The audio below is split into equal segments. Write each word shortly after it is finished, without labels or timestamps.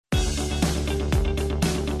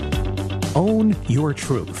Own Your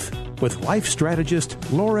Truth with life strategist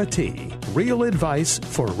Laura T. Real advice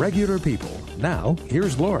for regular people. Now,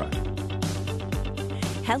 here's Laura.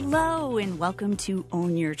 Hello, and welcome to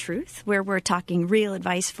Own Your Truth, where we're talking real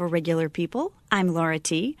advice for regular people. I'm Laura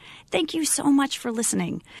T. Thank you so much for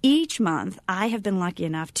listening. Each month, I have been lucky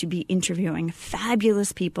enough to be interviewing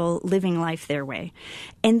fabulous people living life their way.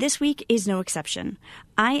 And this week is no exception.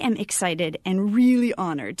 I am excited and really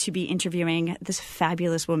honored to be interviewing this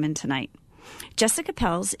fabulous woman tonight. Jessica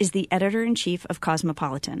Pelz is the editor-in-chief of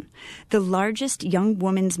Cosmopolitan, the largest young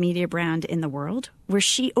women's media brand in the world, where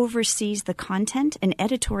she oversees the content and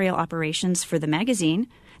editorial operations for the magazine,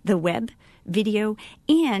 the web, video,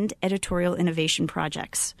 and editorial innovation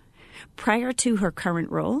projects. Prior to her current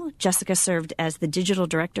role, Jessica served as the digital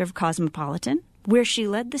director of Cosmopolitan, where she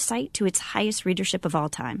led the site to its highest readership of all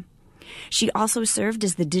time. She also served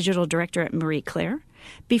as the digital director at Marie Claire.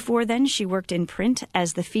 Before then, she worked in print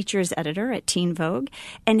as the features editor at Teen Vogue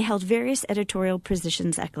and held various editorial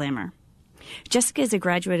positions at Glamour. Jessica is a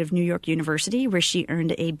graduate of New York University, where she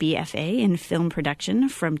earned a BFA in film production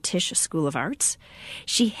from Tisch School of Arts.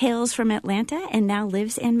 She hails from Atlanta and now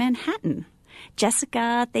lives in Manhattan.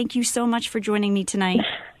 Jessica, thank you so much for joining me tonight.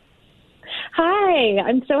 Hi,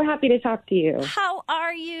 I'm so happy to talk to you. How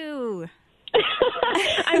are you?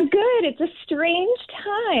 I'm good. It's a strange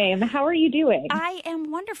time. How are you doing? I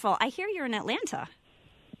am wonderful. I hear you're in Atlanta.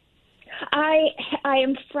 I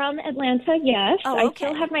am from Atlanta, yes. Oh, okay. I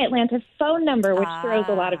still have my Atlanta phone number, which throws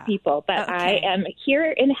a lot of people. But okay. I am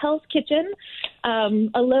here in Hell's Kitchen,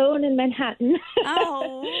 alone in Manhattan.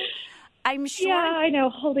 Oh, I'm sure. Yeah, I know,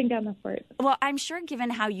 holding down the fort. Well, I'm sure given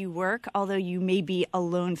how you work, although you may be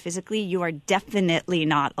alone physically, you are definitely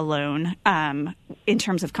not alone in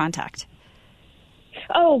terms of contact.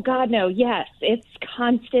 Oh, God, no. Yes. It's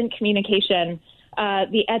constant communication. At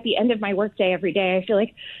the end of my workday every day, I feel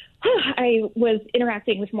like I was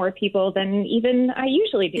interacting with more people than even I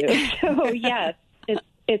usually do. So, yes,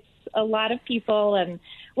 it's a lot of people, and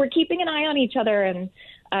we're keeping an eye on each other. And,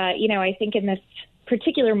 I think in this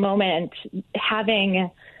particular moment, having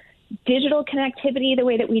digital connectivity the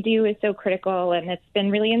way that we do is so critical. And it's been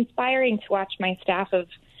really inspiring to watch my staff of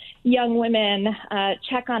young women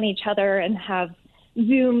check on each other and have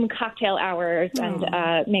Zoom cocktail hours and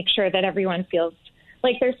make sure that everyone feels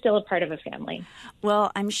like they're still a part of a family.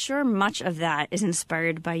 Well, I'm sure much of that is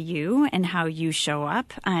inspired by you and how you show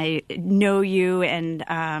up. I know you, and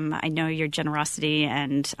I know your generosity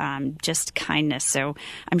and just kindness. So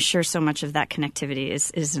I'm sure so much of that connectivity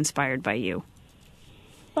is inspired by you.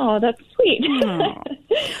 Oh, that's sweet. Oh.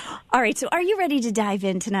 All right. So are you ready to dive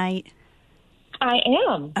in tonight? I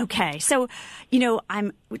am. Okay. So,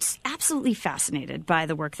 I'm absolutely fascinated by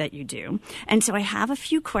the work that you do. And so I have a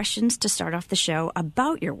few questions to start off the show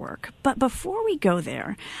about your work. But before we go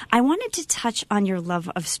there, I wanted to touch on your love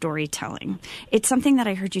of storytelling. It's something that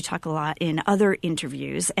I heard you talk a lot in other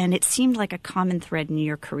interviews, and it seemed like a common thread in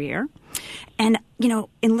your career. And,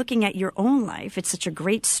 in looking at your own life, it's such a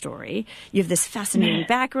great story. You have this fascinating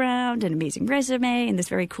background, an amazing resume, and this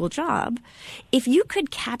very cool job. If you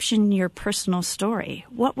could caption your personal story,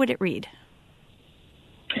 what would it read?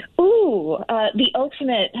 Ooh, the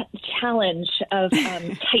ultimate challenge of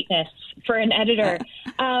tightness for an editor.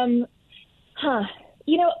 I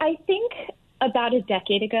think about a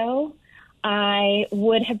decade ago, I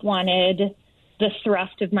would have wanted the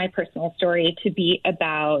thrust of my personal story to be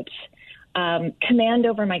about command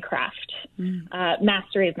over my craft,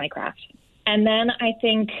 mastery of my craft. And then I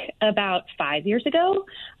think about 5 years ago,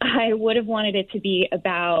 I would have wanted it to be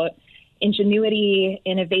about ingenuity,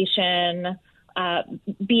 innovation,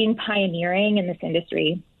 being pioneering in this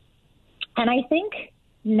industry. And I think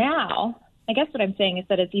now, I guess what I'm saying is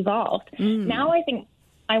that it's evolved. Now I think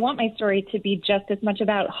I want my story to be just as much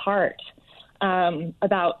about heart,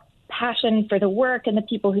 about passion for the work and the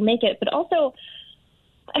people who make it, but also,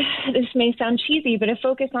 this may sound cheesy, but a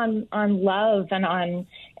focus on love and on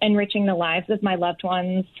enriching the lives of my loved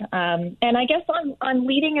ones. And I guess on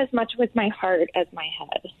leading as much with my heart as my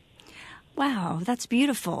head. Wow, that's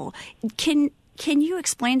beautiful. Can you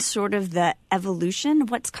explain sort of the evolution,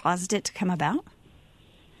 what's caused it to come about?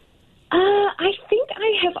 I think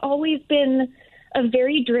I have always been a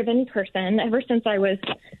very driven person ever since I was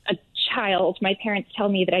a child. My parents tell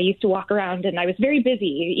me that I used to walk around and I was very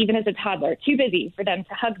busy, even as a toddler, too busy for them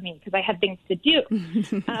to hug me because I had things to do.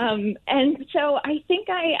 And so I think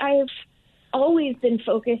I've always been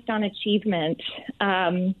focused on achievement.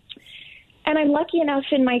 And I'm lucky enough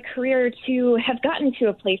in my career to have gotten to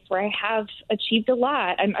a place where I have achieved a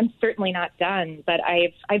lot. I'm certainly not done, but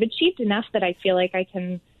I've achieved enough that I feel like I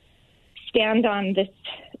can stand on this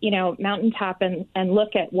mountaintop and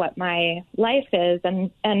look at what my life is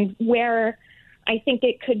and where I think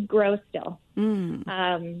it could grow still.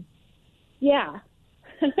 Yeah.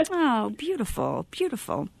 Oh, beautiful,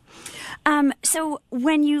 beautiful. So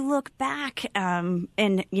when you look back, and,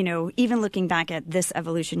 even looking back at this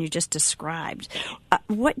evolution you just described,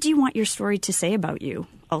 what do you want your story to say about you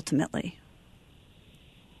ultimately?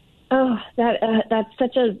 Oh, that's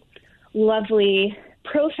such a lovely,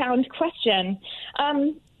 profound question.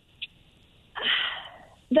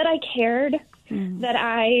 That I cared, that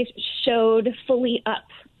I showed fully up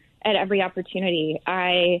at every opportunity.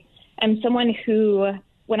 I am someone who,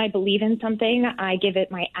 when I believe in something, I give it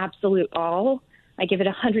my absolute all. I give it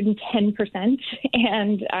 110%.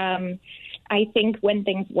 And I think when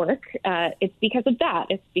things work, it's because of that.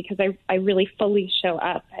 It's because I really fully show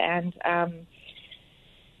up. And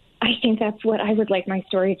I think that's what I would like my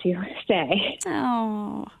story to say.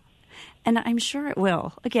 Oh, and I'm sure it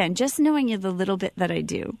will. Again, just knowing you the little bit that I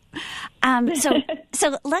do.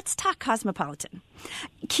 So let's talk Cosmopolitan.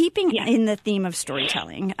 Keeping in the theme of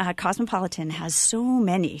storytelling, Cosmopolitan has so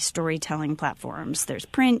many storytelling platforms. There's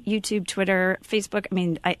print, YouTube, Twitter, Facebook. I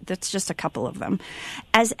mean, that's just a couple of them.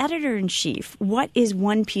 As editor-in-chief, what is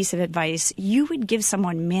one piece of advice you would give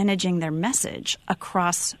someone managing their message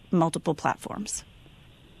across multiple platforms?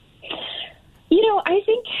 I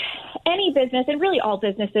think any business, and really all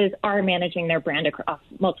businesses, are managing their brand across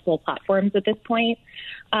multiple platforms at this point.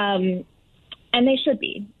 And they should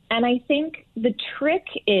be. And I think the trick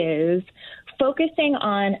is focusing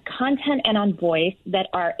on content and on voice that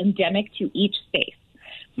are endemic to each space.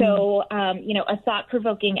 So, a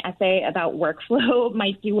thought-provoking essay about workflow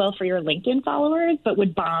might do well for your LinkedIn followers, but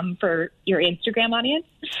would bomb for your Instagram audience.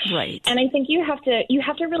 Right. And I think you have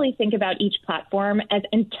to really think about each platform as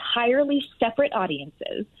entirely separate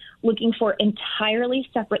audiences looking for entirely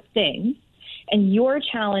separate things. And your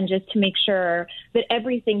challenge is to make sure that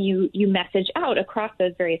everything you message out across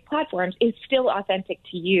those various platforms is still authentic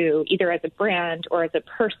to you, either as a brand or as a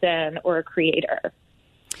person or a creator.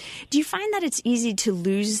 Do you find that it's easy to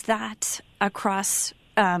lose that across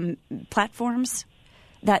platforms,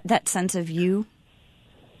 that sense of you?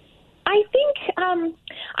 I think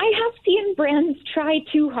I have seen brands try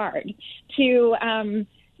too hard to,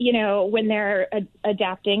 when they're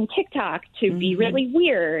adapting TikTok to be really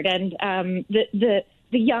weird. And the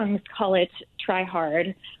youngs call it try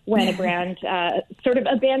hard when a brand sort of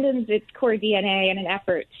abandons its core DNA in an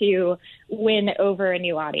effort to win over a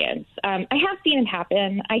new audience. I have seen it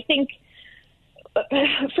happen. I think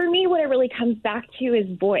for me, what it really comes back to is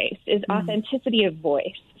voice, is authenticity of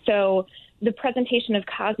voice. So the presentation of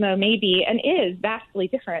Cosmo may be and is vastly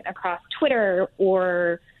different across Twitter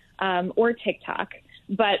or TikTok,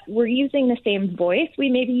 but we're using the same voice. We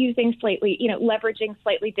may be using leveraging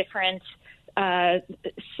slightly different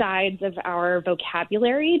sides of our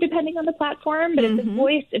vocabulary depending on the platform. But if the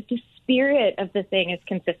voice, if the spirit of the thing is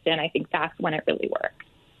consistent, I think that's when it really works.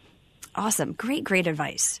 Awesome. Great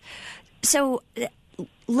advice. So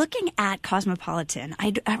looking at Cosmopolitan,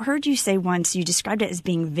 I heard you say once you described it as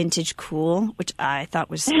being vintage cool, which I thought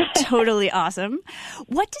was totally awesome.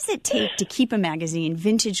 What does it take to keep a magazine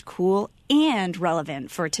vintage cool and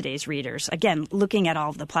relevant for today's readers? Again, looking at all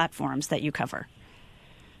of the platforms that you cover.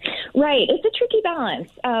 Right. It's a tricky balance.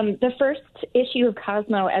 The first issue of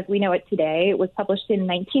Cosmo, as we know it today, was published in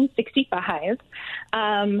 1965.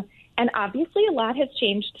 And obviously a lot has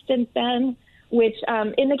changed since then, which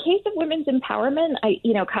in the case of women's empowerment,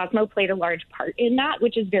 Cosmo played a large part in that,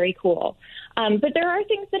 which is very cool. But there are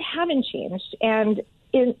things that haven't changed. And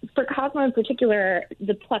for Cosmo in particular,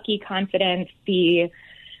 the plucky confidence, the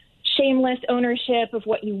shameless ownership of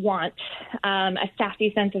what you want, a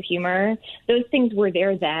sassy sense of humor, those things were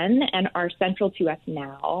there then and are central to us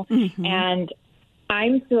now. And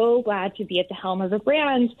I'm so glad to be at the helm of a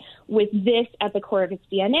brand with this at the core of its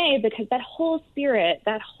DNA, because that whole spirit,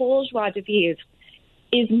 that whole joie de vivre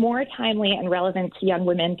is more timely and relevant to young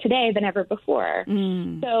women today than ever before.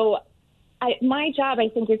 So my job, I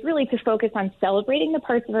think, is really to focus on celebrating the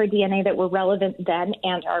parts of our DNA that were relevant then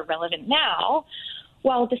and are relevant now,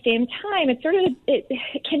 while at the same time, it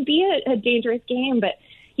can be a dangerous game, but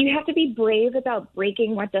you have to be brave about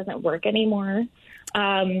breaking what doesn't work anymore.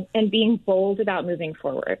 And being bold about moving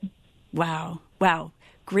forward. Wow.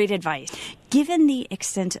 Great advice. Given the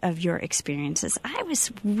extent of your experiences, I was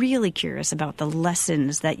really curious about the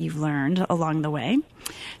lessons that you've learned along the way.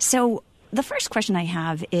 So the first question I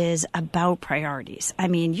have is about priorities. I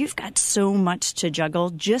mean, you've got so much to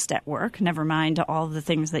juggle just at work, never mind all the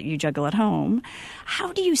things that you juggle at home.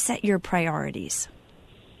 How do you set your priorities?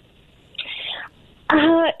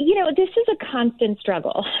 This is a constant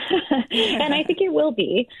struggle, and I think it will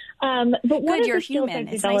be. But good, you're human.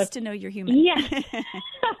 It's nice to know you're human. Yes,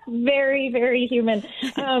 very, very human.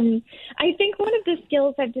 I think one of the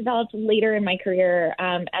skills I've developed later in my career,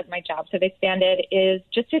 as my jobs have expanded, is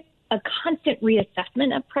just a constant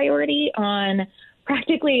reassessment of priority on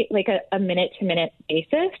practically like a minute-to-minute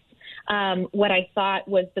basis. What I thought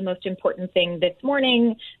was the most important thing this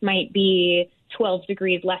morning might be 12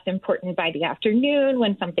 degrees less important by the afternoon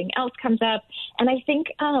when something else comes up. And I think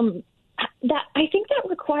that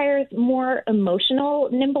requires more emotional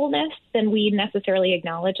nimbleness than we necessarily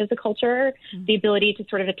acknowledge as a culture. Mm-hmm. The ability to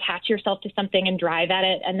sort of attach yourself to something and drive at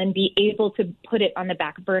it, and then be able to put it on the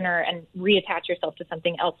back burner and reattach yourself to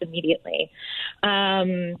something else immediately.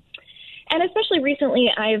 And especially recently,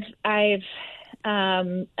 I've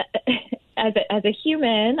as a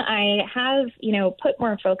human, I have, put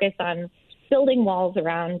more focus on building walls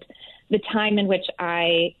around the time in which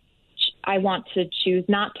I want to choose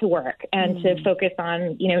not to work and to focus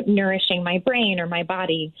on, nourishing my brain or my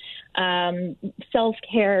body,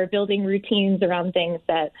 self-care, building routines around things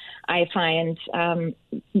that I find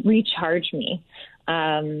recharge me.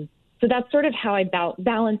 So that's sort of how I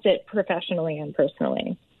balance it professionally and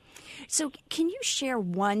personally. So can you share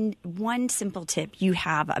one simple tip you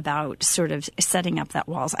have about sort of setting up that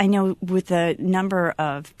walls? I know with the number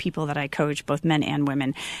of people that I coach, both men and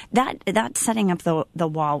women, that setting up the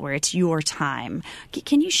wall where it's your time.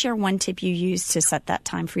 Can you share one tip you use to set that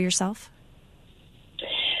time for yourself?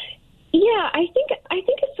 Yeah, I think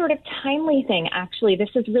a sort of timely thing, actually, this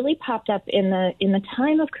has really popped up in the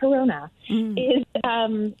time of Corona, is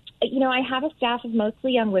I have a staff of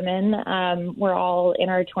mostly young women. We're all in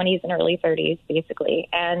our 20s and early 30s, basically.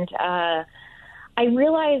 And I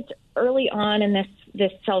realized early on in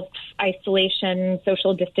this self-isolation,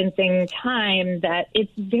 social distancing time that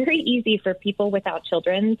it's very easy for people without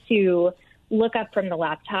children to look up from the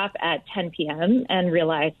laptop at 10 p.m. and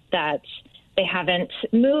realize that they haven't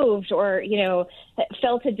moved or,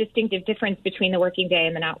 felt a distinctive difference between the working day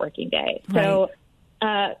and the not working day. Right. So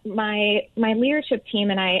my leadership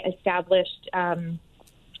team and I established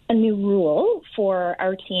a new rule for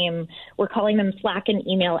our team. We're calling them Slack and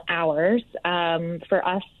email hours. For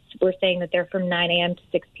us, we're saying that they're from 9 a.m. to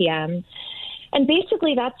 6 p.m. And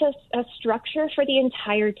basically, that's a structure for the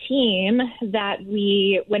entire team that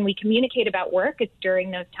when we communicate about work, it's during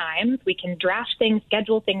those times. We can draft things,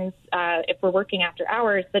 schedule things if we're working after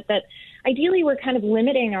hours, but that ideally we're kind of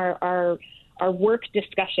limiting our work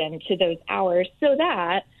discussion to those hours so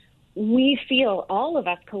that we feel, all of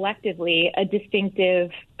us collectively, a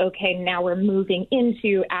distinctive, okay, now we're moving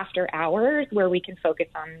into after hours where we can focus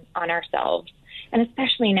on ourselves. And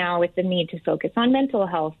especially now with the need to focus on mental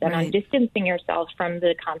health and on distancing yourself from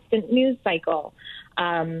the constant news cycle.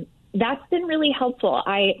 That's been really helpful.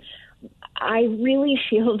 I really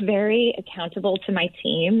feel very accountable to my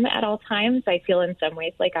team at all times. I feel in some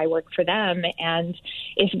ways like I work for them. And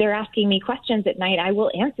if they're asking me questions at night, I will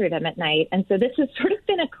answer them at night. And so this has sort of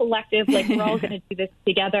been a collective, like we're all going to do this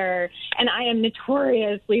together. And I am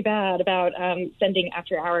notoriously bad about sending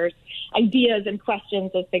after hours ideas and questions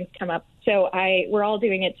as things come up. So we're all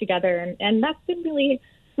doing it together. And that's been really,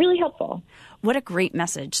 really helpful. What a great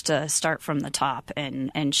message to start from the top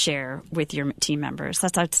and share with your team members.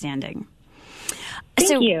 That's outstanding.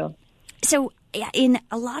 Thank you. So in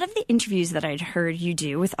a lot of the interviews that I'd heard you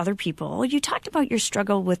do with other people, you talked about your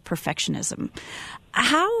struggle with perfectionism.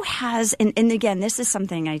 How has, and again, this is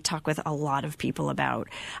something I talk with a lot of people about,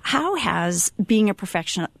 how has being a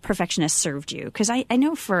perfectionist served you? Because I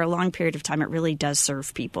know for a long period of time it really does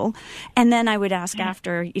serve people. And then I would ask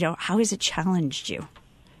after, how has it challenged you?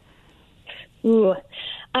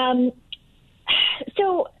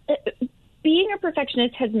 Being a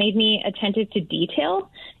perfectionist has made me attentive to detail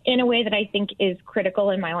in a way that I think is critical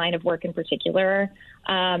in my line of work in particular.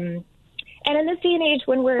 And in this day and age,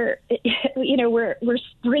 when we're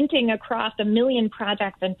sprinting across a million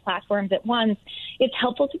projects and platforms at once, it's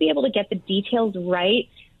helpful to be able to get the details right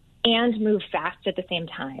and move fast at the same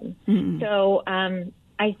time. Mm-hmm. So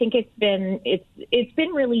I think it's been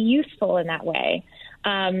really useful in that way.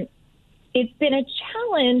 It's been a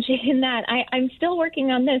challenge in that I'm still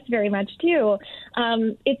working on this very much too.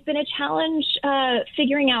 It's been a challenge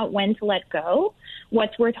figuring out when to let go,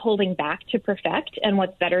 what's worth holding back to perfect, and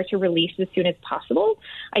what's better to release as soon as possible.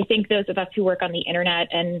 I think those of us who work on the internet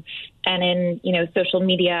and in social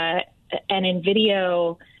media and in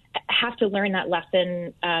video have to learn that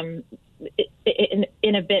lesson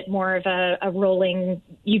in a bit more of a rolling,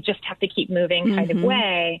 you just have to keep moving kind of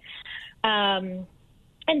way.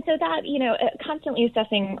 And so that, constantly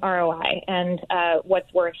assessing ROI and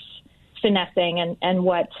what's worth finessing and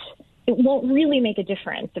what it won't really make a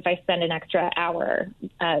difference if I spend an extra hour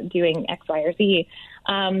doing X, Y, or Z.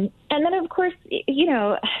 And then, of course,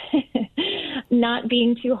 not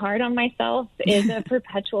being too hard on myself is a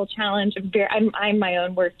perpetual challenge. I'm my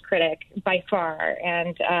own worst critic by far,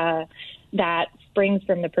 and that springs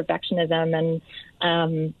from the perfectionism.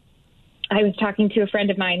 And I was talking to a friend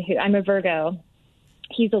of mine I'm a Virgo.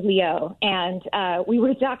 He's a Leo, and we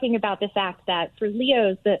were talking about the fact that for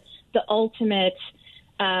Leos, the ultimate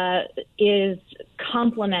is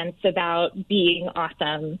compliments about being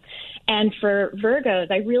awesome. And for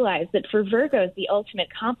Virgos, I realized that for Virgos, the ultimate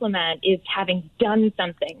compliment is having done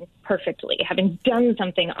something perfectly, having done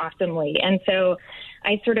something awesomely. And so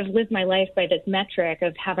I sort of live my life by this metric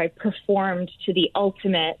of have I performed to the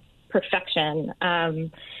ultimate perfection,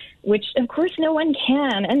 which, of course, no one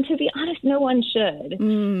can. And to be honest, no one should.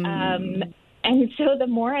 And so the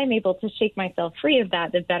more I'm able to shake myself free of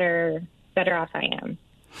that, the better off I am.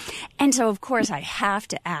 And so, of course, I have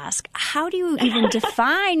to ask, how do you even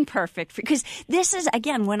define perfect? Because this is,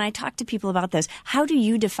 again, when I talk to people about this, how do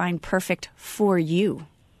you define perfect for you?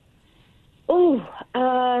 Oh,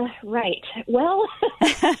 right. Well,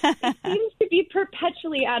 it seems to be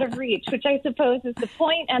perpetually out of reach, which I suppose is the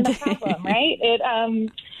point and the problem, right?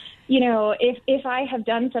 If I have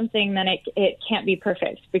done something, then it can't be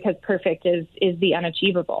perfect because perfect is the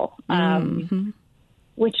unachievable.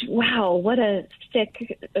 Which, wow, what a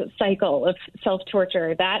sick cycle of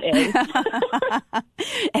self-torture that is.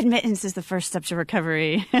 Admittance is the first step to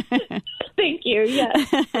recovery. Thank you,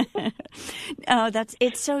 yes.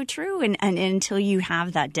 It's so true. And until you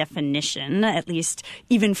have that definition, at least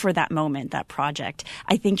even for that moment, that project,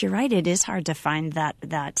 I think you're right. It is hard to find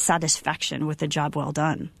that satisfaction with a job well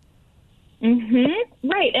done. Mm-hmm.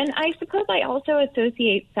 Right. And I suppose I also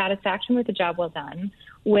associate satisfaction with a job well done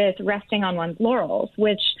with resting on one's laurels,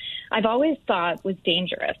 which I've always thought was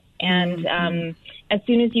dangerous. And as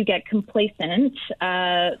soon as you get complacent,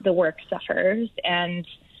 the work suffers. And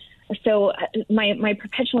so my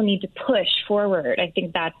perpetual need to push forward, I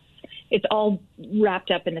think it's all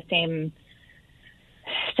wrapped up in the same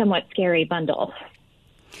somewhat scary bundle.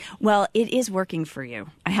 Well, it is working for you,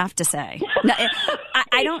 I have to say. No,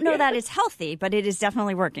 I don't know that it's healthy, but it is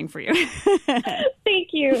definitely working for you.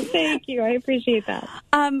 Thank you. I appreciate that.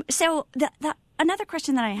 So another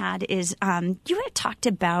question that I had is you had talked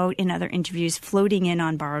about in other interviews floating in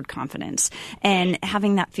on borrowed confidence and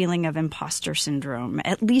having that feeling of imposter syndrome,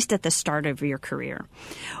 at least at the start of your career.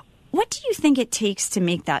 What do you think it takes to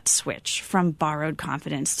make that switch from borrowed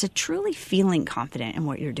confidence to truly feeling confident in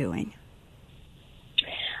what you're doing?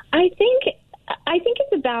 I think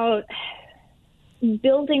it's about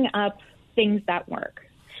building up things that work.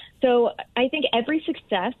 So I think every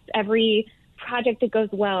success, every project that goes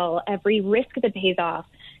well, every risk that pays off,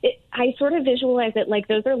 I sort of visualize it like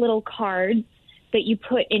those are little cards that you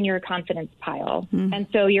put in your confidence pile. And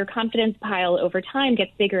so your confidence pile over time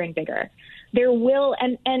gets bigger and bigger. There will,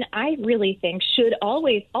 and I really think should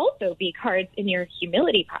always also be cards in your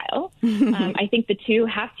humility pile. I think the two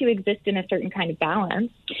have to exist in a certain kind of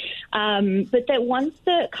balance. But that once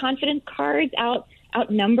the confidence cards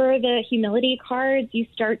outnumber the humility cards, you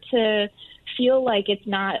start to feel like it's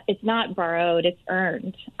not borrowed, it's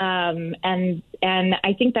earned. And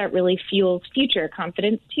I think that really fuels future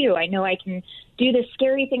confidence too. I know I can do this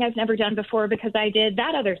scary thing I've never done before because I did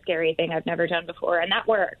that other scary thing I've never done before, and that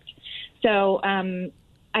worked. So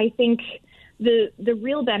I think the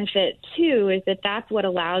real benefit too is that that's what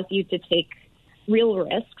allows you to take real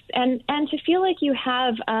risks and to feel like you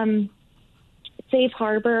have safe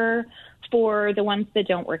harbor for the ones that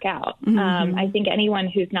don't work out. I think anyone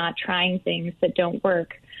who's not trying things that don't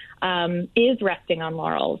work is resting on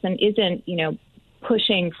laurels and isn't,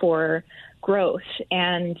 pushing for growth.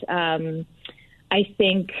 And I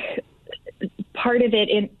think part of it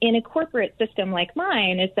in a corporate system like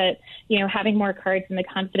mine is that, having more cards in the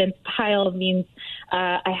confidence pile means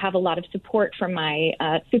I have a lot of support from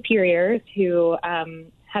my superiors who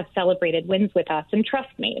have celebrated wins with us and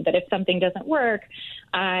trust me that if something doesn't work,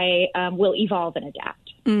 I will evolve and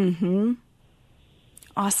adapt. Mm-hmm.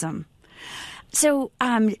 Awesome. So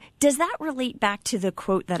does that relate back to the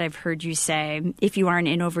quote that I've heard you say, if you aren't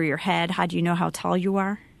in over your head, how do you know how tall you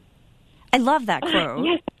are? I love that quote.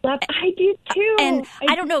 Yes, I do too. And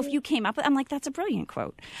I don't know if you came up with it. I'm like, that's a brilliant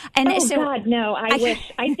quote. And God, no, I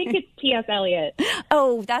wish. I think it's T.S. Eliot.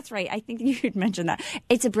 Oh, that's right. I think you should mention that.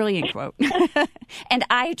 It's a brilliant quote. And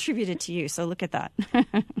I attribute it to you, so look at that.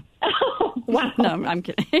 Oh, wow. No, I'm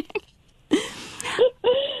kidding.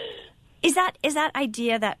 Is that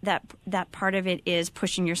idea that part of it is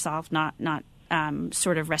pushing yourself, not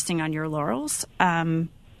sort of resting on your laurels?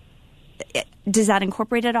 does that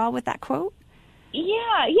incorporate at all with that quote? Yeah,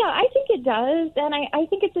 I think it does. And I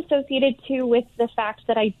think it's associated, too, with the fact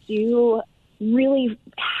that I do really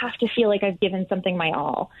have to feel like I've given something my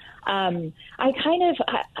all.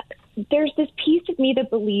 There's this piece of me that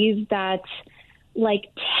believes that, like,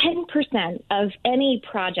 10% of any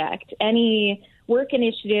project, any work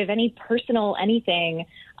initiative, any personal anything,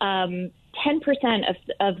 10%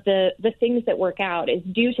 of the things that work out is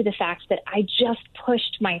due to the fact that I just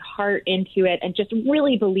pushed my heart into it and just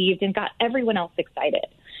really believed and got everyone else excited.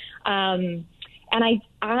 And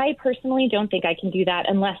I personally don't think I can do that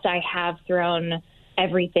unless I have thrown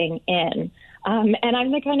everything in. And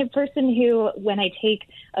I'm the kind of person who, when I take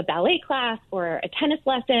a ballet class or a tennis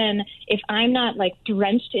lesson, if I'm not like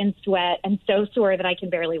drenched in sweat and so sore that I can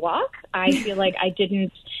barely walk, I feel like I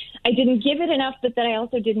didn't give it enough, but that I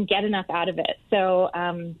also didn't get enough out of it. So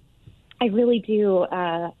I really do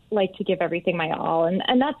like to give everything my all.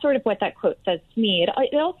 And that's sort of what that quote says to me.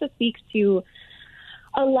 It also speaks to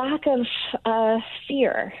a lack of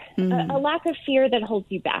fear, a lack of fear that holds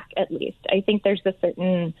you back, at least. I think there's a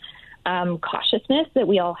certain cautiousness that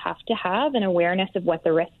we all have to have, an awareness of what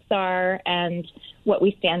the risks are and what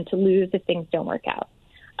we stand to lose if things don't work out.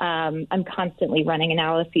 I'm constantly running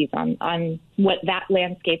analyses on what that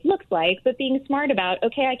landscape looks like, but being smart about,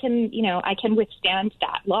 okay, I can withstand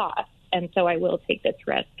that loss. And so I will take this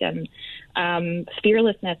risk. And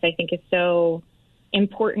fearlessness, I think, is so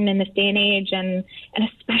important in this day and age, and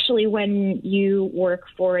especially when you work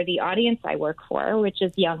for the audience I work for, which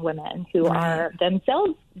is young women who are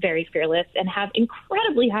themselves very fearless and have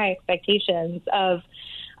incredibly high expectations of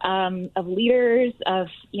leaders, of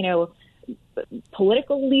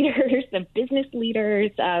political leaders, of business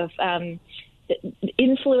leaders, of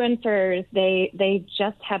influencers. They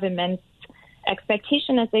just have immense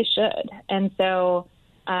expectation, as they should. And so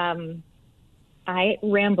I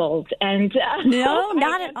rambled, and no,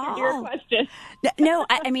 not at all. Your question. No,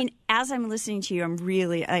 I mean, as I'm listening to you,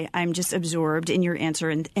 I'm just absorbed in your answer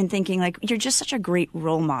and thinking, like, you're just such a great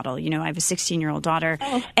role model. I have a 16-year-old daughter,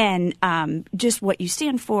 and just what you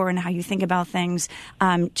stand for and how you think about things,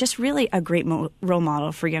 just really a great role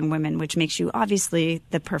model for young women, which makes you obviously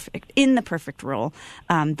the perfect role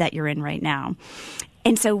that you're in right now.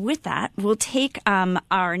 And so with that, we'll take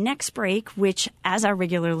our next break, which, as our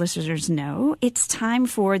regular listeners know, it's time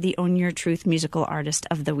for the Own Your Truth Musical Artist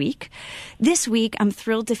of the Week. This week, I'm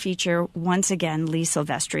thrilled to feature, once again, Lee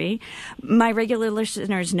Silvestri. My regular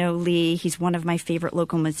listeners know Lee. He's one of my favorite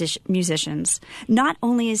local musicians. Not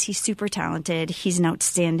only is he super talented, he's an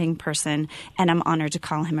outstanding person, and I'm honored to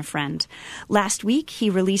call him a friend. Last week, he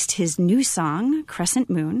released his new song, Crescent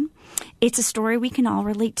Moon. It's a story we can all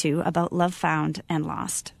relate to about love found and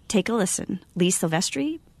lost. Take a listen. Lee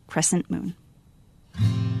Silvestri, Crescent Moon.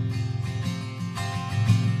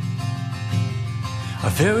 Our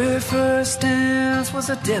very first dance was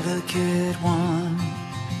a delicate one.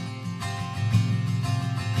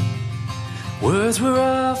 Words were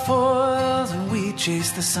our foils and we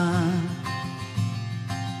chased the sun.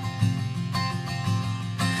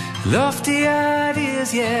 Lofty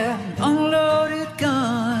ideas, yeah, unloaded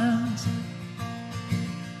guns,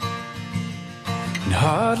 and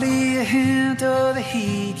hardly a hint of the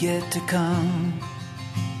heat yet to come.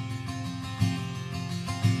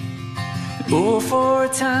 Oh, for a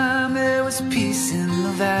time there was peace in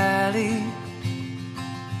the valley,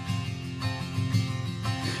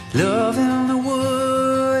 love in the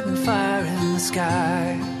wood and fire in the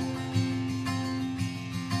sky.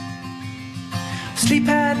 Sleep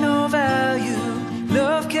had no value,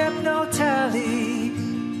 love kept no tally.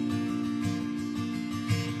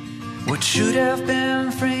 What should have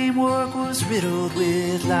been framework was riddled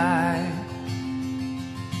with lie.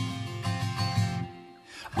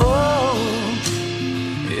 Oh,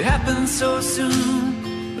 it happened so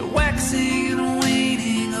soon, the waxing and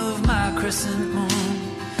waning of my crescent moon.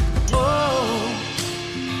 Oh,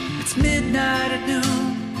 it's midnight at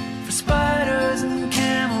noon, for spiders and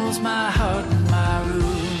camels, my heart and my room.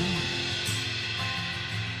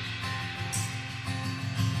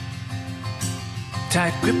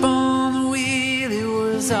 Tight grip on the wheel, it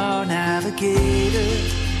was our navigator.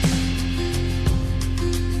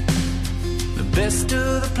 The best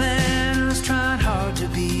of the planners trying hard to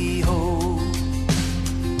be whole.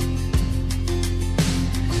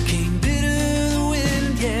 Came bitter the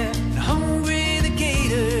wind, yeah, and hungry the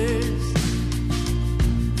gators.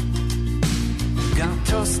 Got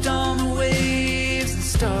tossed on the waves and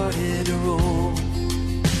started to roll.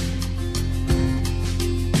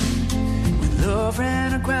 When love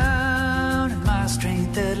ran aground and my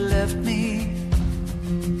strength had left me,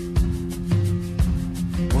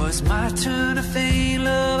 was my turn to feign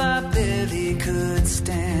love I barely could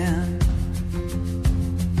stand.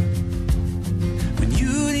 When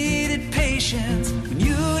you needed patience, when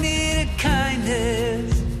you needed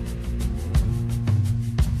kindness,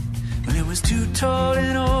 when it was too tall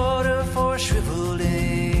in order for a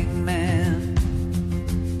shriveling man.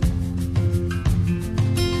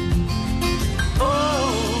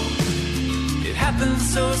 Oh, it happened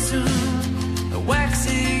so soon, the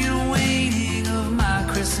waxing and waning of my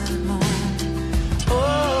crescent moon.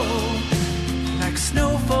 Oh, like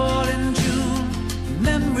snowfall in June,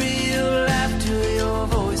 memory of laughter, your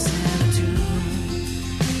voice in a tune.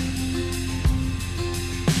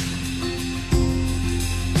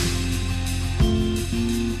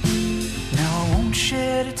 Now I won't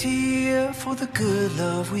shed a tear for the good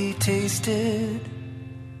love we tasted,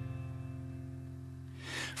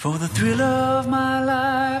 for the thrill of my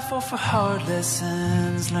life, or for hard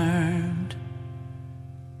lessons learned.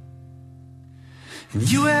 And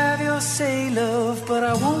you have your say, love, but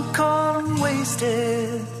I won't call them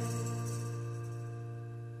wasted.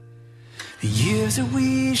 The years that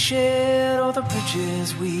we shared, or the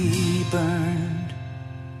bridges we burned.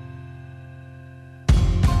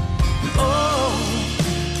 And oh,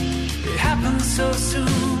 it happened so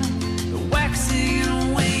soon, the waxing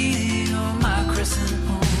and waning of my crescent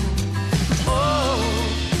moon. Oh,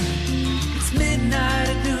 it's midnight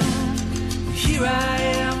at noon, here I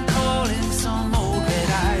am calling some old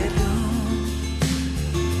red-eyed loon.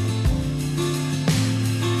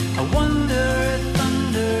 I wonder at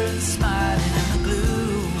thunder and smiling in the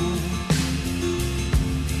gloom.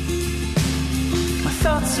 My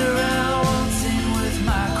thoughts are out waltzing with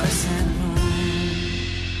my crescent moon.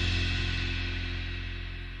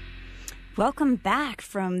 Welcome back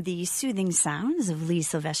from the soothing sounds of Lee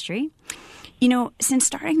Silvestri. You know, since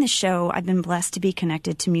starting the show, I've been blessed to be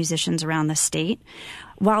connected to musicians around the state.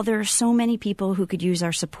 While there are so many people who could use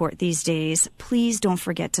our support these days, please don't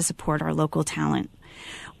forget to support our local talent.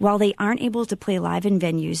 While they aren't able to play live in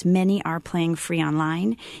venues, many are playing free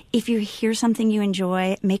online. If you hear something you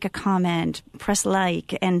enjoy, make a comment, press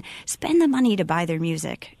like, and spend the money to buy their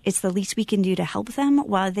music. It's the least we can do to help them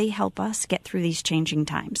while they help us get through these changing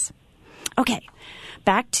times. Okay,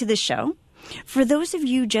 back to the show. For those of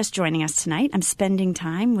you just joining us tonight, I'm spending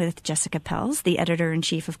time with Jessica Pelz, the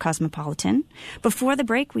editor-in-chief of Cosmopolitan. Before the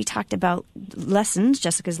break, we talked about lessons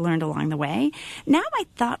Jessica's learned along the way. Now I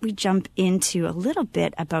thought we'd jump into a little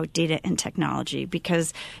bit about data and technology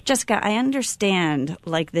because, Jessica, I understand,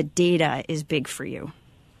 like, the data is big for you.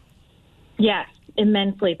 Yes,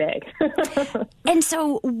 immensely big. And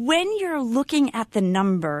so when you're looking at the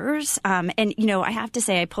numbers, and, you know, I have to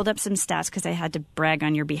say I pulled up some stats because I had to brag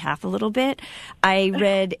on your behalf a little bit. I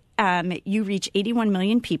read you reach 81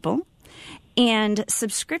 million people, and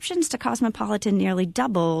subscriptions to Cosmopolitan nearly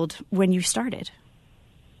doubled when you started.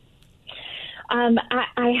 I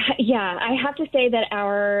have to say that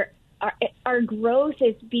our growth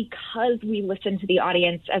is because we listen to the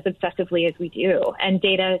audience as obsessively as we do, and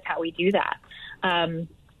data is how we do that.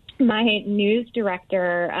 My news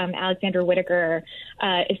director, Alexandra Whitaker,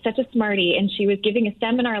 is such a smarty, and she was giving a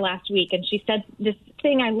seminar last week, and she said this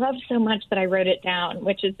thing I loved so much that I wrote it down,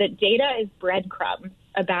 which is that data is breadcrumbs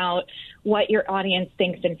about what your audience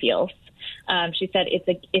thinks and feels. She said it's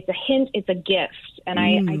a hint, it's a gift, and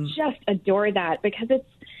I just adore that because it's,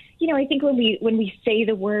 you know, I think when we say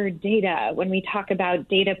the word data, when we talk about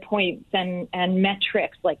data points and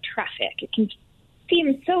metrics like traffic, it can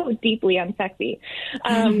seem so deeply unsexy.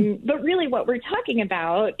 But really what we're talking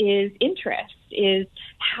about is interest, is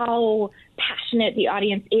how passionate the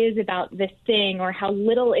audience is about this thing or how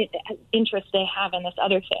little interest they have in this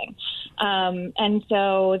other thing. And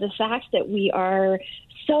so the fact that we are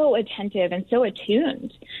so attentive and so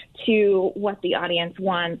attuned to what the audience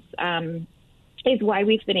wants is why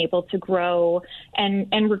we've been able to grow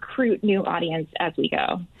and recruit new audience as we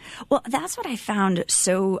go. Well, that's what I found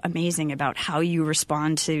so amazing about how you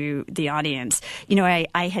respond to the audience. You know,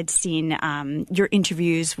 I had seen your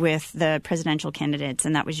interviews with the presidential candidates,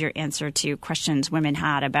 and that was your answer to questions women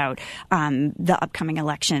had about the upcoming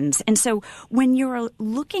elections. And so when you're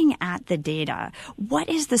looking at the data, what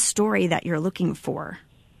is the story that you're looking for?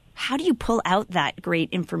 How do you pull out that great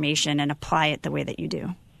information and apply it the way that you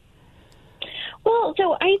do? Well,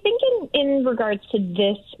 so I think in regards to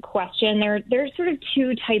this question, there's sort of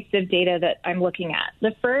two types of data that I'm looking at.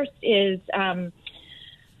 The first is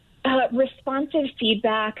responsive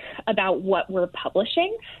feedback about what we're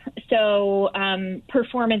publishing. So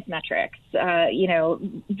performance metrics,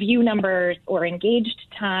 view numbers or engaged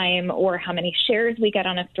time or how many shares we get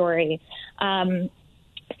on a story.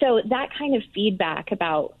 So that kind of feedback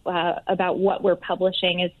about what we're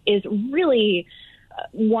publishing is really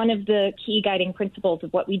one of the key guiding principles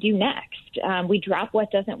of what we do next. We drop what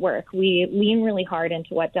doesn't work. We lean really hard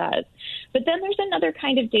into what does. But then there's another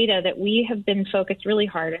kind of data that we have been focused really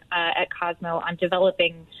hard at Cosmo on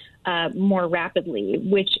developing more rapidly,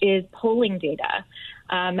 which is polling data.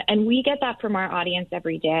 And we get that from our audience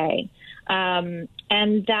every day.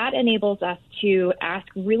 And that enables us to ask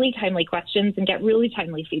really timely questions and get really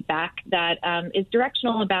timely feedback that is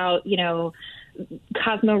directional about,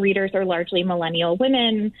 Cosmo readers are largely millennial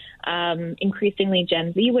women, increasingly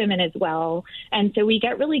Gen Z women as well. And so we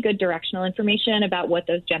get really good directional information about what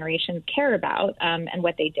those generations care about and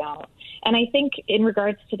what they don't. And I think in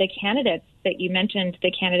regards to the candidates that you mentioned,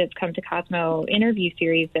 the Candidates Come to Cosmo interview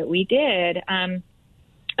series that we did,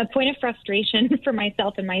 a point of frustration for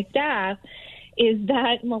myself and my staff is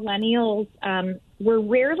that millennials were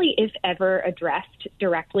rarely, if ever, addressed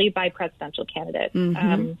directly by presidential candidates.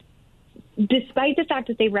 Mm-hmm. Despite the fact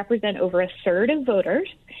that they represent over a third of voters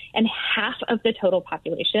and half of the total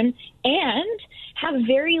population and have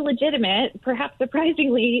very legitimate, perhaps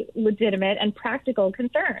surprisingly legitimate and practical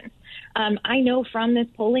concerns. I know from this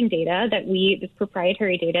polling data this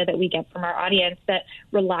proprietary data that we get from our audience, that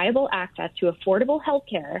reliable access to affordable health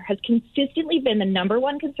care has consistently been the number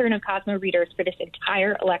one concern of Cosmo readers for this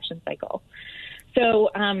entire election cycle. So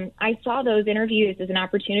I saw those interviews as an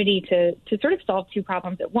opportunity to sort of solve two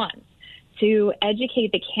problems at once. To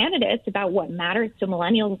educate the candidates about what matters to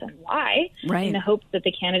millennials and why, right, in the hopes that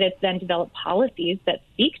the candidates then develop policies that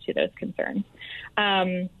speak to those concerns.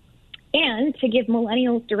 And to give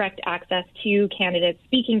millennials direct access to candidates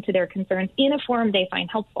speaking to their concerns in a forum they find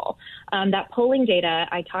helpful. That polling data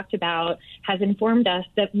I talked about has informed us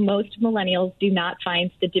that most millennials do not find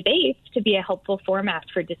the debates to be a helpful format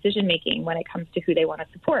for decision-making when it comes to who they want to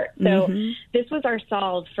support. So this was our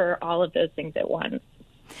solve for all of those things at once.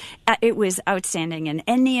 It was outstanding. And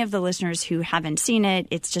any of the listeners who haven't seen it,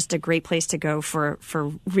 it's just a great place to go for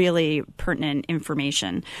really pertinent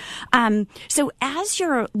information. So as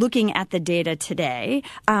you're looking at the data today,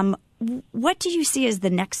 what do you see as the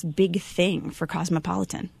next big thing for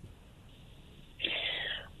Cosmopolitan?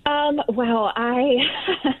 Well, I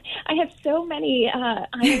have so many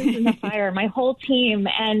irons in the fire, my whole team,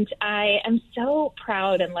 and I am so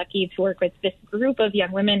proud and lucky to work with this group of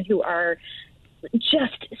young women who are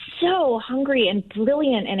just so hungry and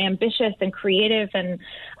brilliant and ambitious and creative. And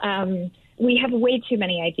we have way too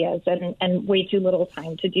many ideas and way too little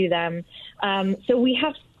time to do them. So we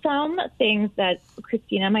have some things that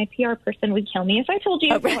Christina, my PR person, would kill me if I told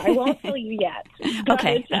you. Okay. So I won't tell you yet. But,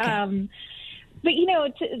 okay.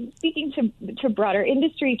 But, speaking to broader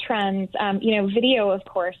industry trends, video, of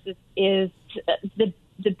course, is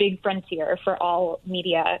the big frontier for all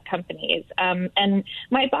media companies. And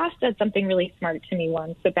my boss said something really smart to me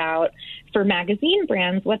once about, for magazine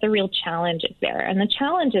brands, what the real challenge is there. And the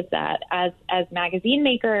challenge is that as magazine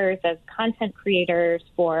makers, as content creators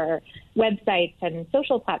for websites and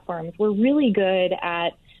social platforms, we're really good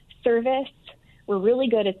at service. We're really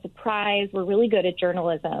good at surprise. We're really good at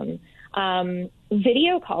journalism.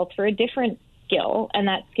 Video calls for a different skill, and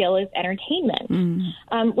that skill is entertainment,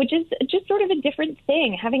 which is just sort of a different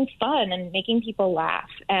thing, having fun and making people laugh.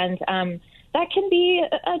 And that can be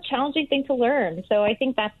a challenging thing to learn. So I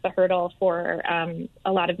think that's the hurdle for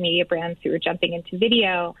a lot of media brands who are jumping into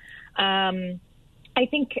video. I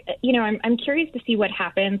think, I'm curious to see what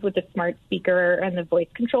happens with the smart speaker and the voice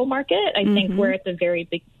control market. I think we're at the very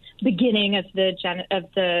beginning of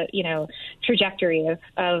the trajectory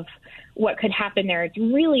of what could happen there. It's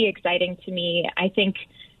really exciting to me. I think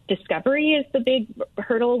discovery is the big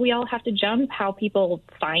hurdle we all have to jump, how people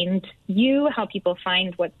find you, how people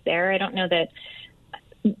find what's there. I don't know that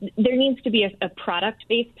there needs to be a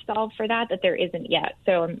product-based solve for that there isn't yet.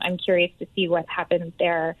 So I'm curious to see what happens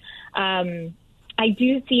there. I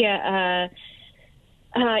do see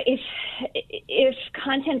if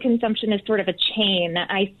content consumption is sort of a chain,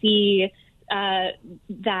 I see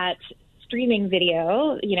that streaming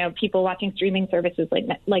video, people watching streaming services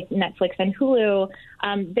like Netflix and Hulu,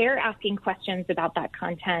 they're asking questions about that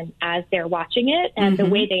content as they're watching it. And the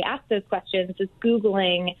way they ask those questions is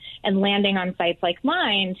Googling and landing on sites like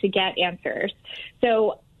mine to get answers.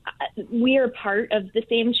 So we are part of the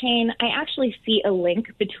same chain. I actually see a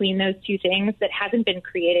link between those two things that hasn't been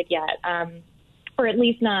created yet, or at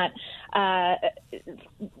least not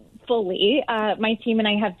fully. My team and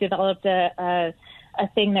I have developed a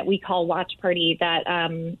thing that we call Watch Party that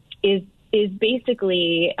is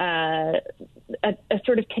basically a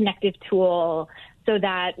sort of connective tool so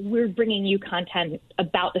that we're bringing you content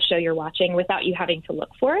about the show you're watching without you having to look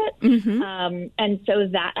for it. And so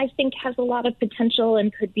that, I think, has a lot of potential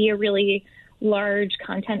and could be a really large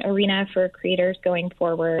content arena for creators going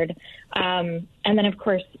forward. And then, of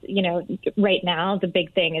course, right now, the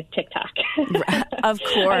big thing is TikTok. Of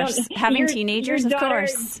course. Having teenagers, of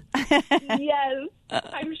course. Yes.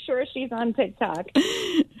 I'm sure she's on TikTok.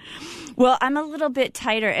 Well, I'm a little bit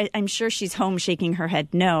tighter. I'm sure she's home shaking her head.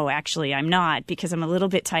 No, actually, I'm not, because I'm a little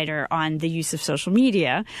bit tighter on the use of social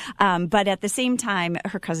media. But at the same time,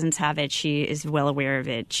 her cousins have it. She is well aware of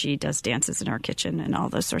it. She does dances in our kitchen and all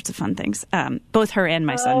those sorts of fun things. Both her and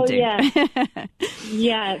my son do.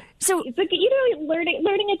 Yes. So, learning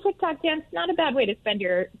a TikTok dance, not a bad way to spend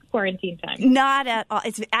your quarantine time. Not at all.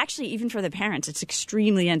 It's actually, even for the parents, it's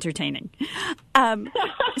extremely entertaining.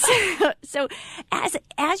 So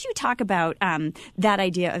as you talk about that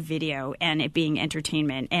idea of video and it being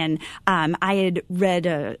entertainment, and I had read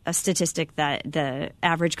a statistic that the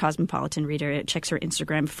average Cosmopolitan reader checks her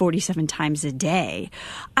Instagram 47 times a day.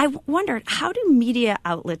 I wondered, how do media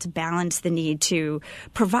outlets balance the need to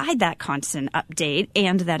provide that constant update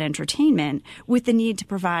and that entertainment with the need to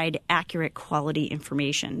provide accurate, quality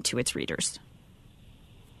information to its readers?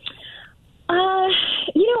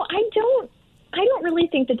 I don't really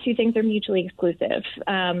think the two things are mutually exclusive,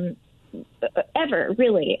 ever,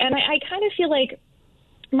 really. And I kind of feel like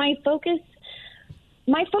my focus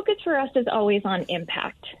for us is always on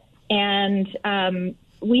impact. And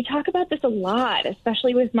we talk about this a lot,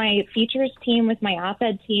 especially with my features team, with my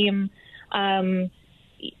op-ed team. If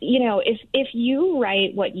you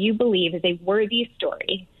write what you believe is a worthy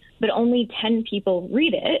story, but only 10 people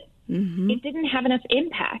read it, it didn't have enough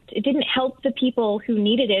impact. It didn't help the people who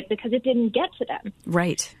needed it because it didn't get to them.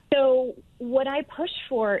 Right. So what I push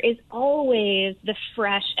for is always the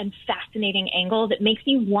fresh and fascinating angle that makes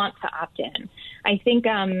you want to opt in. I think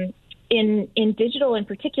in digital in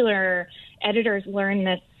particular, editors learn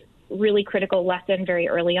this really critical lesson very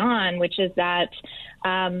early on, which is that,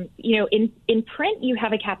 in print, you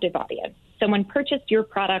have a captive audience. Someone purchased your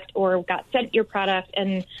product or got sent your product,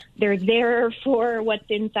 and they're there for what's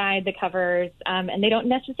inside the covers, and they don't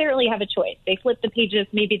necessarily have a choice. They flip the pages,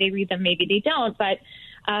 maybe they read them, maybe they don't, but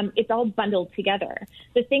it's all bundled together.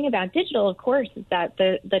 The thing about digital, of course, is that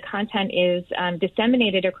the content is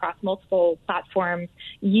disseminated across multiple platforms.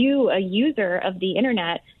 You, a user of the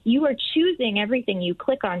internet, you are choosing everything you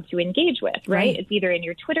click on to engage with, right? It's either in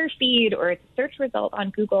your Twitter feed or it's a search result on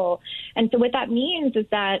Google. And so what that means is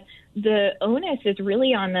that the onus is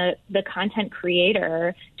really on the content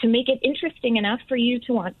creator to make it interesting enough for you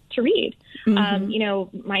to want to read.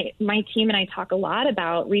 My team and I talk a lot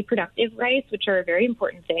about reproductive rights, which are a very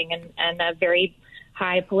important thing and a very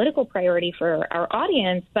high political priority for our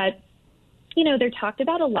audience. But, they're talked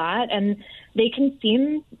about a lot and they can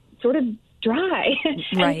seem sort of dry.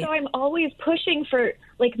 Right. And so I'm always pushing for,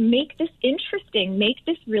 make this interesting, make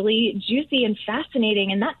this really juicy and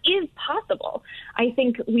fascinating. And that is possible. I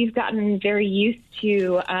think we've gotten very used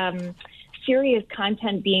to serious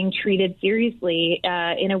content being treated seriously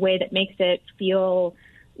in a way that makes it feel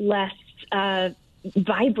less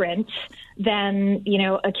vibrant than,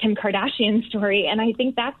 a Kim Kardashian story. And I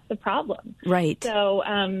think that's the problem. Right. So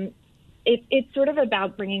it's sort of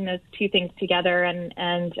about bringing those two things together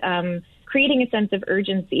and creating a sense of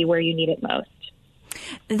urgency where you need it most.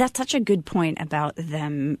 That's such a good point about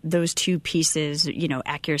those two pieces,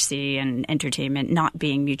 accuracy and entertainment not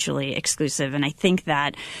being mutually exclusive. And I think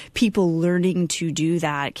that people learning to do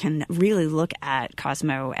that can really look at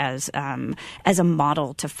Cosmo as a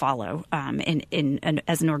model to follow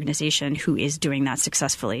as an organization who is doing that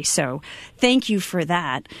successfully. So thank you for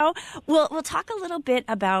that. Oh, we'll talk a little bit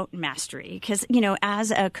about mastery because,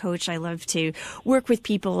 as a coach, I love to work with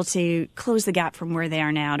people to close the gap from where they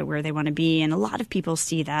are now to where they want to be. And a lot of people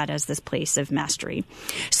see that as this place of mastery.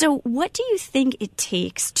 So what do you think it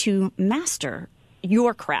takes to master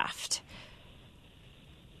your craft?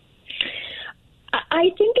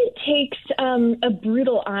 I think it takes a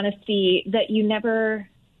brutal honesty that you never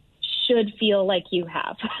should feel like you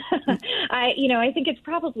have. I think it's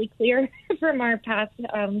probably clear from our past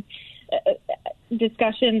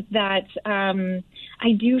discussions that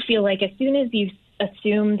I do feel like as soon as you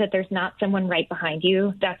assume that there's not someone right behind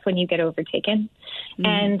you, that's when you get overtaken.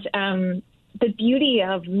 And the beauty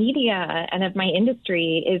of media and of my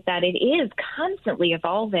industry is that it is constantly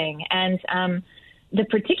evolving. And the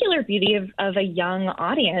particular beauty of a young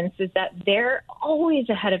audience is that they're always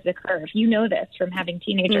ahead of the curve. You know this from having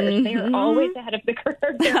teenagers. They are always ahead of the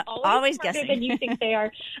curve. They're always guessing than you think they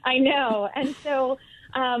are. I know. And so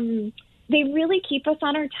they really keep us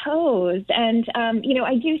on our toes. And,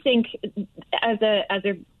 I do think as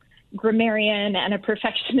a grammarian and a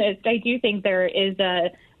perfectionist, I do think there is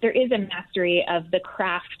a mastery of the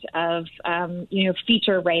craft of,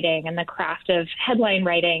 feature writing and the craft of headline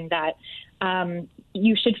writing that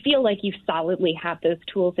you should feel like you solidly have those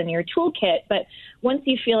tools in your toolkit. But once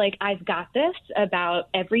you feel like I've got this about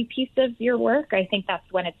every piece of your work, I think that's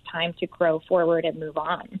when it's time to grow forward and move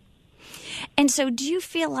on. And so do you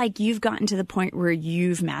feel like you've gotten to the point where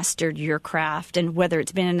you've mastered your craft, and whether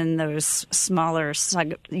it's been in those smaller,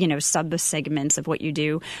 sub-segments of what you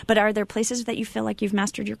do, but are there places that you feel like you've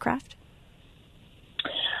mastered your craft?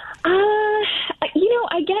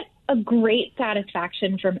 I get a great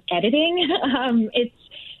satisfaction from editing.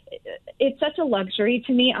 It's such a luxury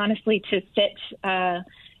to me, honestly, to sit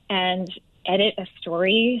and edit a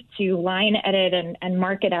story, to line edit and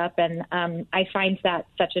mark it up. And I find that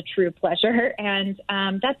such a true pleasure. And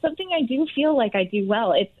that's something I do feel like I do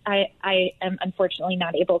well. I am unfortunately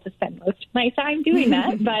not able to spend most of my time doing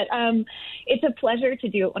that, but it's a pleasure to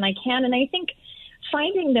do it when I can. And I think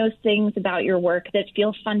finding those things about your work that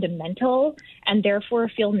feel fundamental and therefore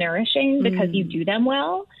feel nourishing because you do them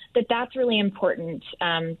well, that's really important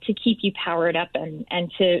to keep you powered up and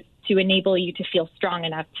to enable you to feel strong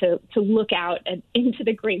enough to look out into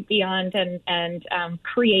the great beyond and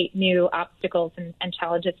create new obstacles and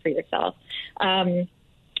challenges for yourself. I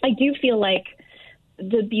do feel like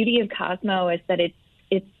the beauty of Cosmo is that it's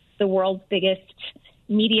the world's biggest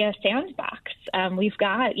media sandbox. We've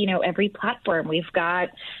got, every platform. We've got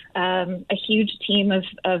a huge team of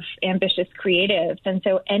ambitious creatives. And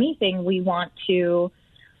so anything we want to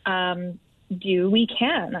do, we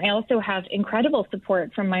can. I also have incredible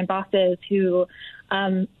support from my bosses who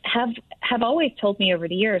have always told me over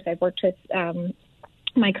the years. I've worked with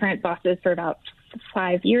my current bosses for about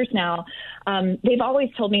 5 years now. They've always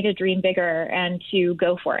told me to dream bigger and to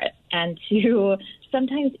go for it and to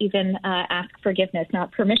sometimes even ask forgiveness,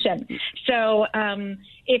 not permission. So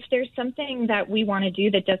if there's something that we want to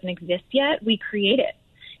do that doesn't exist yet, we create it.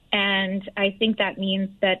 And I think that means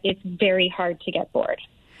that it's very hard to get bored.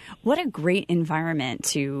 What a great environment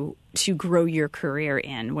to grow your career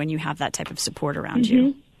in when you have that type of support around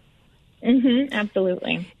you.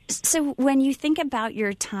 Absolutely. So when you think about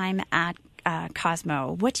your time at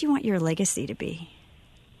Cosmo, what do you want your legacy to be?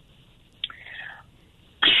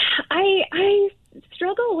 I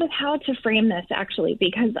struggle with how to frame this, actually,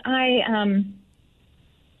 because I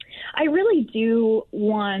really do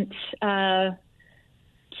want to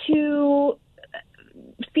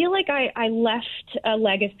feel like I left a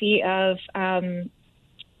legacy of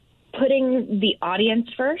putting the audience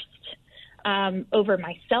first over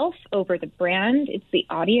myself, over the brand. It's the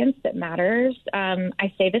audience that matters.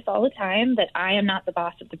 I say this all the time, that I am not the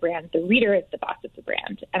boss of the brand. The reader is the boss of the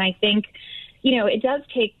brand. And I think, it does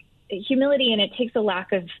take humility, and it takes a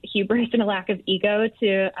lack of hubris and a lack of ego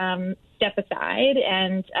to step aside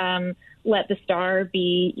and let the star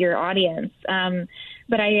be your audience.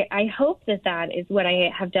 But I hope that is what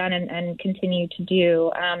I have done and continue to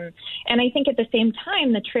do. And I think at the same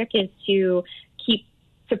time, the trick is to keep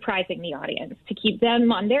surprising the audience, to keep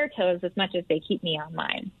them on their toes as much as they keep me on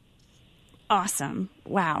mine. Awesome.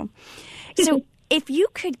 Wow. So if you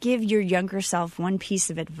could give your younger self one piece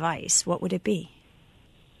of advice, what would it be?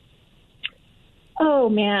 Oh,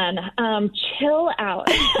 man, chill out.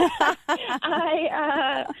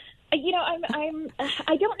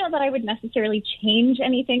 I don't know that I would necessarily change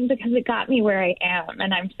anything because it got me where I am,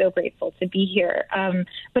 and I'm so grateful to be here.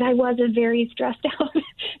 But I was a very stressed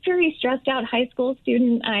out high school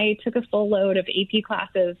student. I took a full load of AP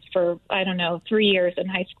classes for, 3 years in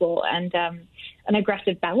high school, and an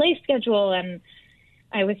aggressive ballet schedule. And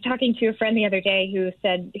I was talking to a friend the other day who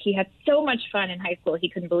said he had so much fun in high school he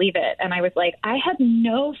couldn't believe it. And I was like, I had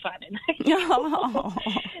no fun in high school.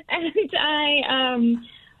 And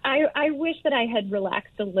I wish that I had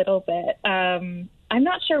relaxed a little bit. I'm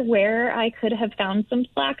not sure where I could have found some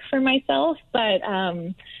slack for myself, but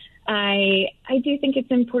I do think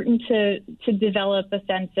it's important to develop a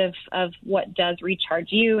sense of what does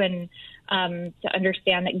recharge you, and to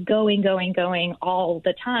understand that going all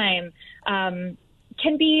the time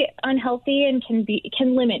can be unhealthy and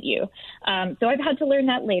can limit you. So I've had to learn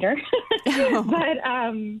that later. But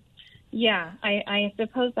I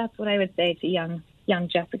suppose that's what I would say to young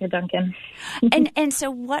Jessica Duncan. And so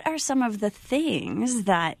what are some of the things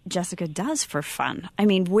that Jessica does for fun? I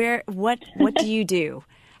mean, what do you do?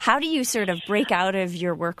 How do you sort of break out of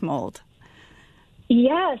your work mold?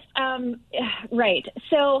 Yes. Right.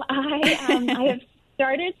 So I have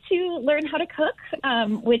started to learn how to cook,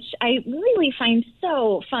 which I really find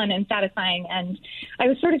so fun and satisfying. And I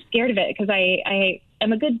was sort of scared of it because I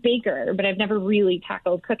am a good baker, but I've never really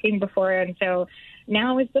tackled cooking before. And so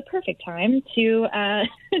now is the perfect time to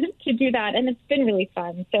to do that, and it's been really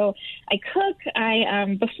fun. So I cook.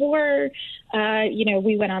 Before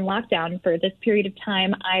we went on lockdown for this period of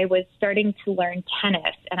time, I was starting to learn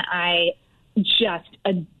tennis, and I just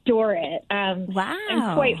adore it. Wow!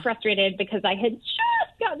 I'm quite frustrated because I had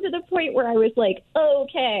just gotten to the point where I was like,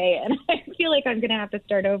 okay, and I feel like I'm going to have to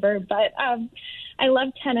start over. But I love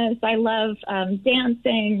tennis. I love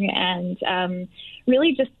dancing, and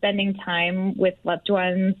really just spending time with loved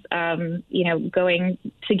ones, going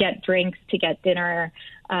to get drinks, to get dinner,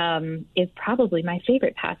 is probably my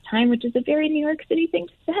favorite pastime, which is a very New York City thing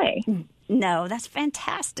to say. No, that's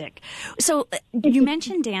fantastic. So you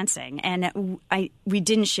mentioned dancing, and we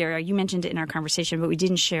didn't share, you mentioned it in our conversation, but we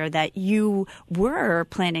didn't share that you were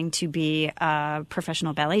planning to be a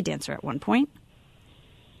professional ballet dancer at one point.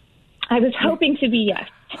 I was hoping to be, yes.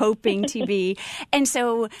 Hoping to be. And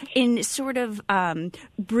so in sort of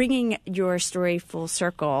bringing your story full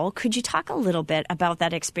circle, could you talk a little bit about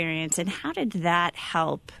that experience and how did that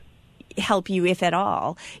help you, if at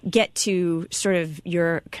all, get to sort of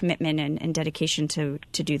your commitment and dedication to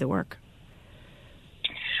do the work?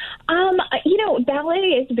 Ballet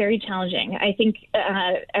is very challenging. I think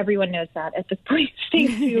everyone knows that at this point,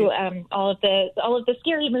 thanks to all of the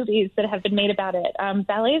scary movies that have been made about it.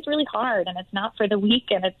 Ballet is really hard, and it's not for the weak,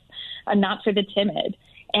 and it's not for the timid.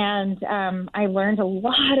 And I learned a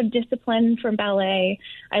lot of discipline from ballet.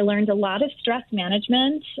 I learned a lot of stress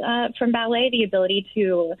management from ballet, the ability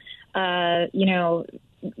to,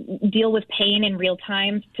 deal with pain in real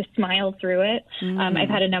time, to smile through it. I've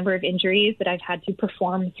had a number of injuries that I've had to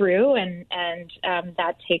perform through, and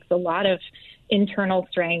that takes a lot of internal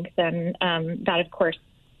strength, and that, of course,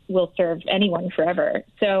 will serve anyone forever.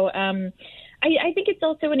 So I think it's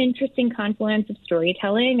also an interesting confluence of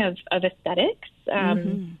storytelling, of aesthetics,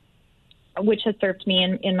 which has served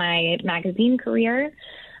me in my magazine career.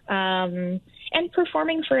 And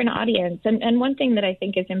performing for an audience. And one thing that I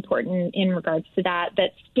think is important in regards to that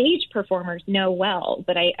stage performers know well,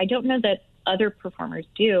 but I don't know that other performers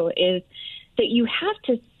do, is that you have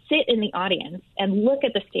to sit in the audience and look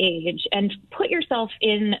at the stage and put yourself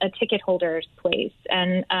in a ticket holder's place.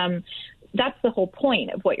 And that's the whole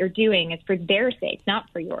point of what you're doing, is for their sake, not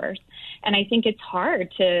for yours. And I think it's hard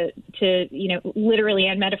to literally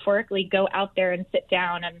and metaphorically go out there and sit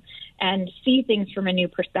down and see things from a new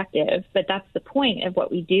perspective. But that's the point of what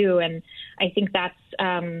we do. And I think that's,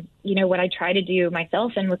 what I try to do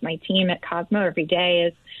myself and with my team at Cosmo every day,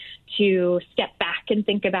 is to step back and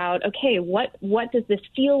think about, okay, what does this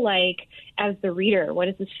feel like as the reader? What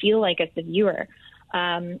does this feel like as the viewer?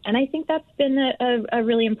 And I think that's been a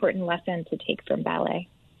really important lesson to take from ballet.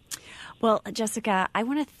 Well, Jessica, I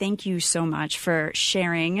want to thank you so much for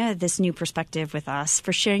sharing this new perspective with us,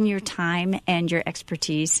 for sharing your time and your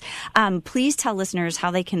expertise. Please tell listeners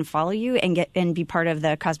how they can follow you and be part of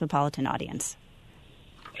the Cosmopolitan audience.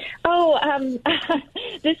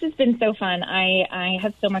 This has been so fun. I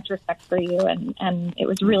have so much respect for you, and it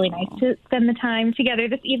was really nice to spend the time together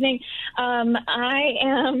this evening.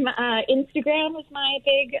 Instagram is my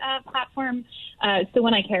big platform. It's the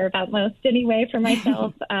one I care about most anyway for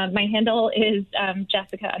myself. My handle is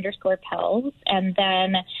Jessica_Pelz, and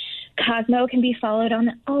then Cosmo can be followed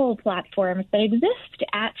on all platforms that exist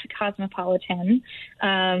at Cosmopolitan.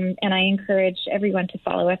 And I encourage everyone to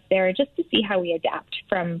follow us there just to see how we adapt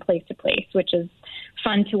from place to place, which is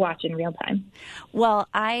fun to watch in real time. Well,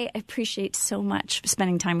 I appreciate so much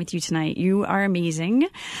spending time with you tonight. You are amazing.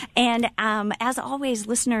 And as always,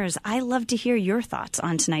 listeners, I love to hear your thoughts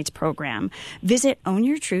on tonight's program. Visit Own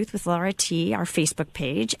Your Truth with Laura T., our Facebook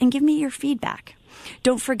page, and give me your feedback.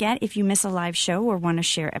 Don't forget, if you miss a live show or want to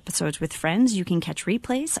share episodes with friends, you can catch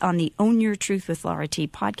replays on the Own Your Truth with Laura T.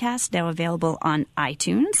 podcast, now available on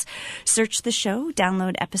iTunes. Search the show,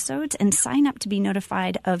 download episodes, and sign up to be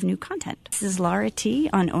notified of new content. This is Laura T.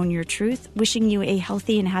 on Own Your Truth, wishing you a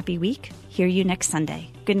healthy and happy week. Hear you next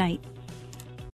Sunday. Good night.